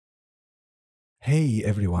Hey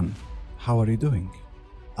everyone, how are you doing?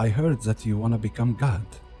 I heard that you wanna become God.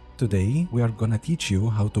 Today we are gonna teach you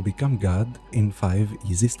how to become God in 5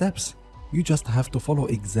 easy steps. You just have to follow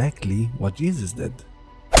exactly what Jesus did.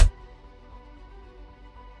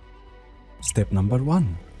 Step number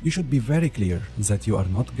 1. You should be very clear that you are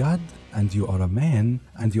not God and you are a man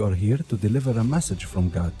and you are here to deliver a message from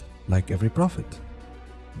God, like every prophet.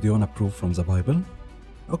 Do you wanna prove from the Bible?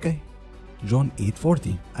 Okay. John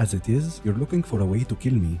 8:40. As it is, you're looking for a way to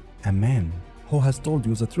kill me, a man who has told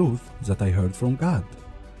you the truth that I heard from God.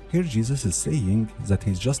 Here Jesus is saying that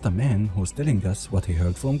he's just a man who's telling us what he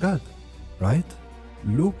heard from God, right?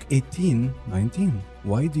 Luke 18:19.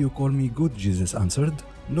 Why do you call me good? Jesus answered.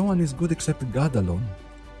 No one is good except God alone.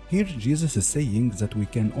 Here Jesus is saying that we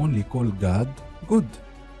can only call God good.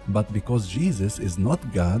 But because Jesus is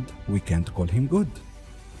not God, we can't call him good.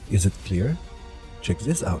 Is it clear? Check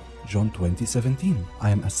this out. John 20:17.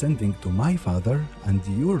 I am ascending to my Father and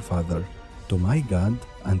your Father, to my God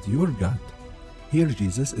and your God. Here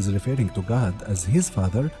Jesus is referring to God as his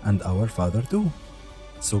Father and our Father too.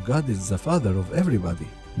 So God is the Father of everybody,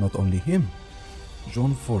 not only him.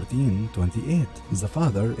 John 14:28. The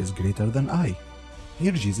Father is greater than I.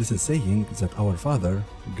 Here Jesus is saying that our Father,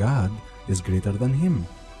 God, is greater than him.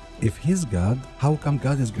 If he's God, how come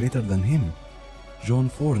God is greater than him?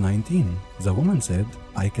 John 4:19. The woman said,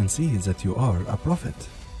 I can see that you are a prophet.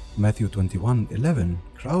 Matthew 21:11.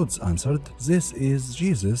 Crowds answered, this is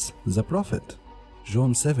Jesus, the prophet.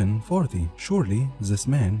 John 7:40. Surely this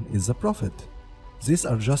man is a prophet. These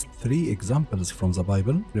are just 3 examples from the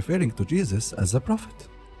Bible referring to Jesus as a prophet.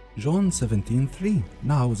 John 17:3.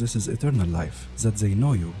 Now this is eternal life, that they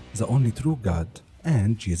know you, the only true God,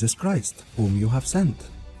 and Jesus Christ, whom you have sent.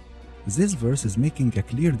 This verse is making a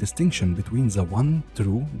clear distinction between the one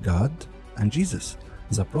true God and Jesus,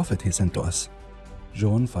 the prophet he sent to us.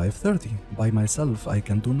 John 5:30. By myself I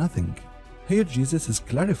can do nothing. Here Jesus is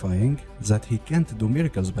clarifying that he can't do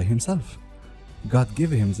miracles by himself. God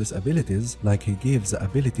gave him these abilities like he gave the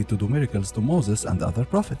ability to do miracles to Moses and other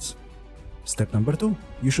prophets. Step number 2.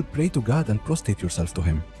 You should pray to God and prostrate yourself to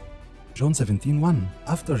him. John 17:1.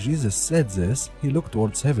 After Jesus said this, he looked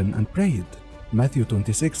towards heaven and prayed. Matthew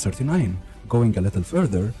 26:39. Going a little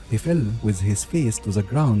further, he fell with his face to the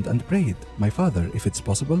ground and prayed, My Father, if it's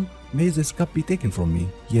possible, may this cup be taken from me,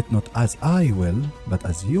 yet not as I will, but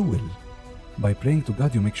as you will. By praying to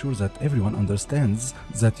God, you make sure that everyone understands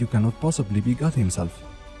that you cannot possibly be God himself.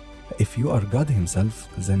 If you are God himself,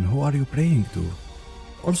 then who are you praying to?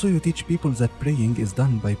 Also, you teach people that praying is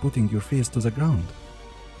done by putting your face to the ground.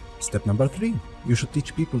 Step number 3. You should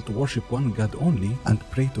teach people to worship one God only and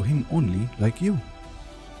pray to him only like you.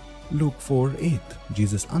 Luke 4:8.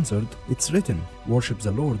 Jesus answered, It's written, worship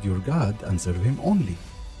the Lord your God and serve him only.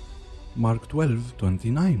 Mark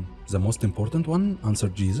 12:29. The most important one,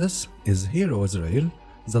 answered Jesus, is Hear, O Israel,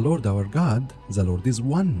 the Lord our God, the Lord is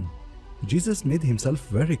one. Jesus made himself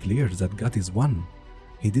very clear that God is one.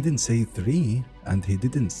 He didn't say 3 and he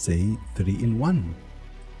didn't say 3 in 1.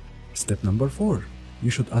 Step number 4. You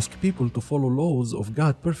should ask people to follow laws of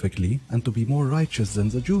God perfectly and to be more righteous than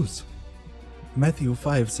the Jews. Matthew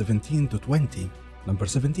 5:17-20. Number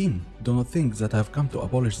 17. Do not think that I have come to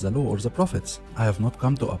abolish the law or the prophets. I have not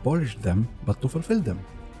come to abolish them, but to fulfill them.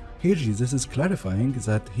 Here Jesus is clarifying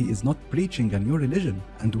that he is not preaching a new religion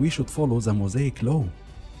and we should follow the Mosaic law.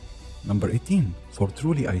 Number 18. For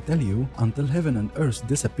truly I tell you, until heaven and earth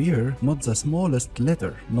disappear, not the smallest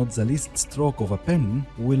letter, not the least stroke of a pen,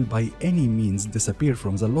 will by any means disappear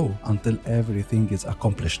from the law until everything is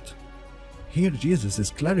accomplished. Here Jesus is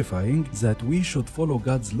clarifying that we should follow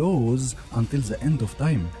God's laws until the end of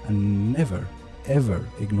time and never, ever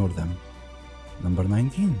ignore them. Number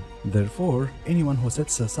 19. Therefore, anyone who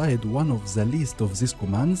sets aside one of the least of these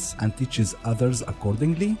commands and teaches others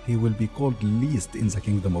accordingly, he will be called least in the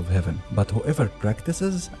kingdom of heaven. But whoever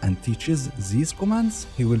practices and teaches these commands,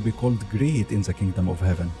 he will be called great in the kingdom of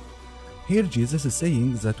heaven. Here Jesus is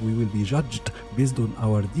saying that we will be judged based on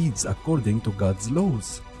our deeds according to God's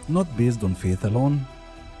laws, not based on faith alone.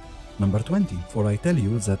 Number 20. For I tell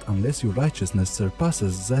you that unless your righteousness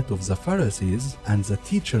surpasses that of the Pharisees and the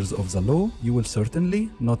teachers of the law, you will certainly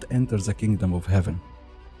not enter the kingdom of heaven.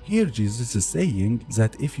 Here Jesus is saying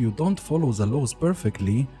that if you don't follow the laws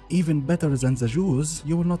perfectly, even better than the Jews,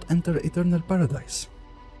 you will not enter eternal paradise.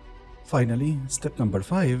 Finally, step number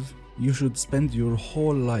 5. You should spend your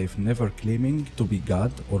whole life never claiming to be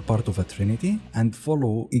God or part of a Trinity and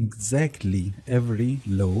follow exactly every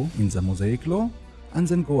law in the Mosaic law and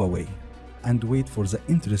then go away and wait for the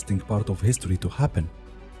interesting part of history to happen.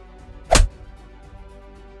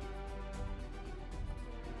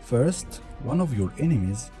 First, one of your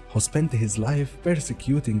enemies who spent his life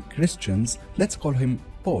persecuting Christians, let's call him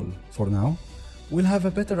Paul for now, will have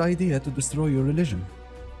a better idea to destroy your religion.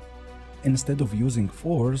 Instead of using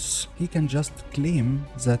force, he can just claim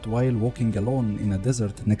that while walking alone in a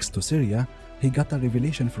desert next to Syria, he got a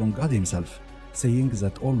revelation from God himself, saying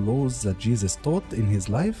that all laws that Jesus taught in his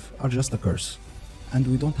life are just a curse, and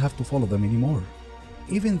we don't have to follow them anymore.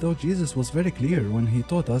 Even though Jesus was very clear when he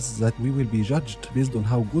taught us that we will be judged based on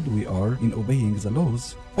how good we are in obeying the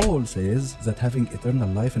laws, Paul says that having eternal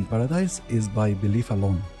life in paradise is by belief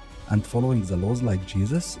alone, and following the laws like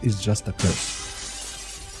Jesus is just a curse.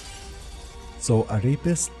 So a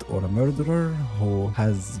rapist or a murderer who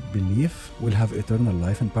has belief will have eternal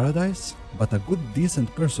life in paradise, but a good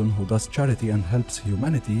decent person who does charity and helps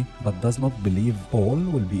humanity but does not believe Paul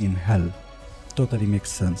will be in hell. Totally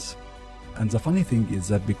makes sense. And the funny thing is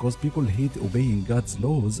that because people hate obeying God's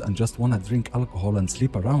laws and just want to drink alcohol and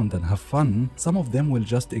sleep around and have fun, some of them will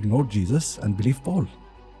just ignore Jesus and believe Paul.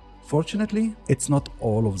 Fortunately, it's not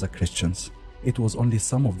all of the Christians. It was only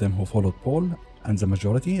some of them who followed Paul, and the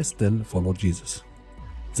majority still followed Jesus.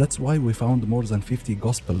 That's why we found more than 50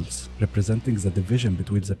 Gospels representing the division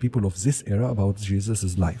between the people of this era about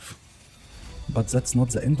Jesus' life. But that's not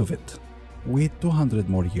the end of it. Wait 200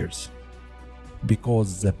 more years.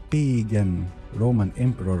 Because the pagan Roman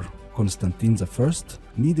Emperor Constantine I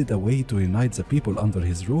needed a way to unite the people under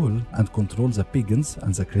his rule and control the pagans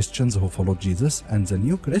and the Christians who followed Jesus and the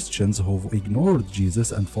new Christians who ignored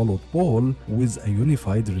Jesus and followed Paul with a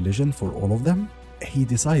unified religion for all of them. He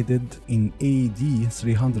decided in AD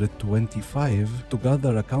 325 to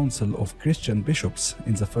gather a council of Christian bishops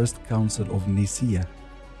in the First Council of Nicaea.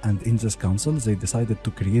 And in this council they decided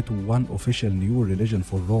to create one official new religion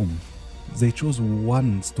for Rome. They chose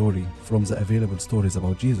one story from the available stories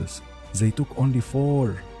about Jesus. They took only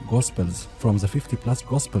 4 Gospels from the 50+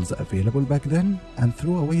 Gospels available back then and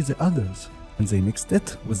threw away the others. And they mixed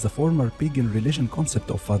it with the former pagan religion concept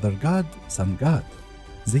of Father God, Son God.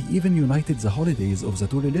 They even united the holidays of the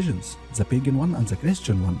 2 religions, the pagan one and the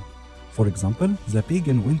Christian one. For example, the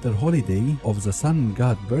pagan winter holiday of the Sun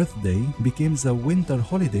God birthday became the winter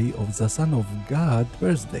holiday of the Son of God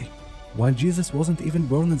birthday, while Jesus wasn't even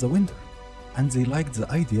born in the winter. And they liked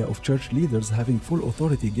the idea of church leaders having full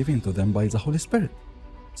authority given to them by the Holy Spirit.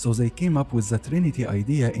 So they came up with the Trinity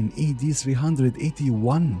idea in AD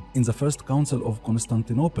 381 in the First Council of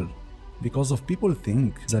Constantinople. Because if people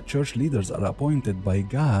think that church leaders are appointed by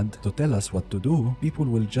God to tell us what to do, people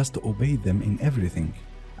will just obey them in everything.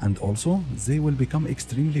 And also, they will become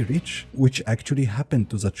extremely rich, which actually happened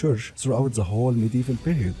to the church throughout the whole medieval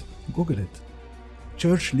period. Google it.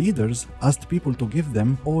 Church leaders asked people to give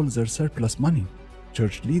them all their surplus money.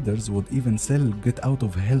 Church leaders would even sell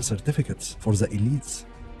get-out-of-hell certificates for the elites.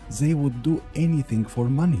 They would do anything for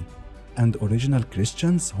money. And original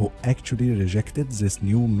Christians who actually rejected this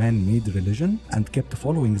new man-made religion and kept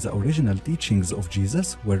following the original teachings of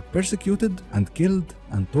Jesus were persecuted and killed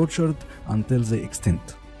and tortured until they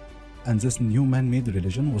extinct. And this new man-made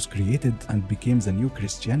religion was created and became the new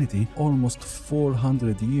Christianity almost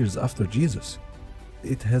 400 years after Jesus.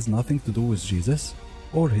 It has nothing to do with Jesus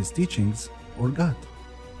or his teachings or God.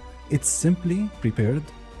 It's simply prepared,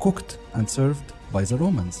 cooked and served by the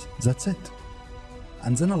Romans. That's it.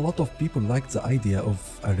 And then a lot of people liked the idea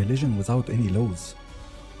of a religion without any laws.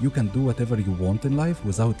 You can do whatever you want in life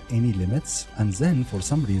without any limits, and then for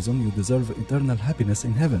some reason you deserve eternal happiness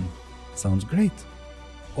in heaven. Sounds great.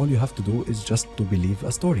 All you have to do is just to believe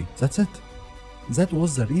a story. That's it. That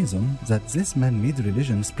was the reason that this man-made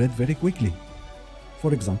religion spread very quickly.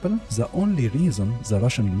 For example, the only reason the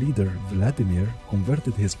Russian leader Vladimir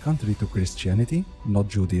converted his country to Christianity, not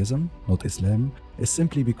Judaism, not Islam, is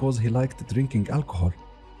simply because he liked drinking alcohol.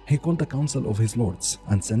 He called a council of his lords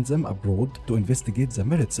and sent them abroad to investigate the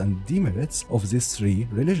merits and demerits of these 3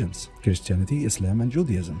 religions, Christianity, Islam and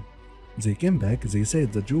Judaism. They came back, they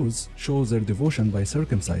said the Jews show their devotion by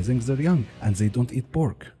circumcising their young and they don't eat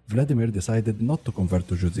pork. Vladimir decided not to convert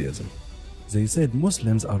to Judaism. They said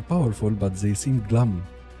Muslims are powerful but they seem glum.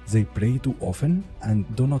 They pray too often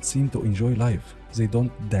and do not seem to enjoy life. They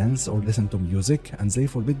don't dance or listen to music and they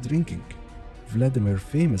forbid drinking. Vladimir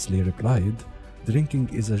famously replied, "Drinking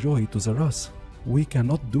is a joy to the Rus. We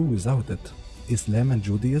cannot do without it." Islam and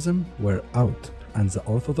Judaism were out and the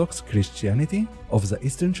Orthodox Christianity of the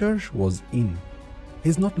Eastern Church was in.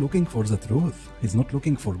 He's not looking for the truth. He's not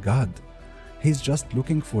looking for God. He's just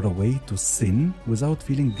looking for a way to sin without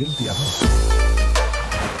feeling guilty about it.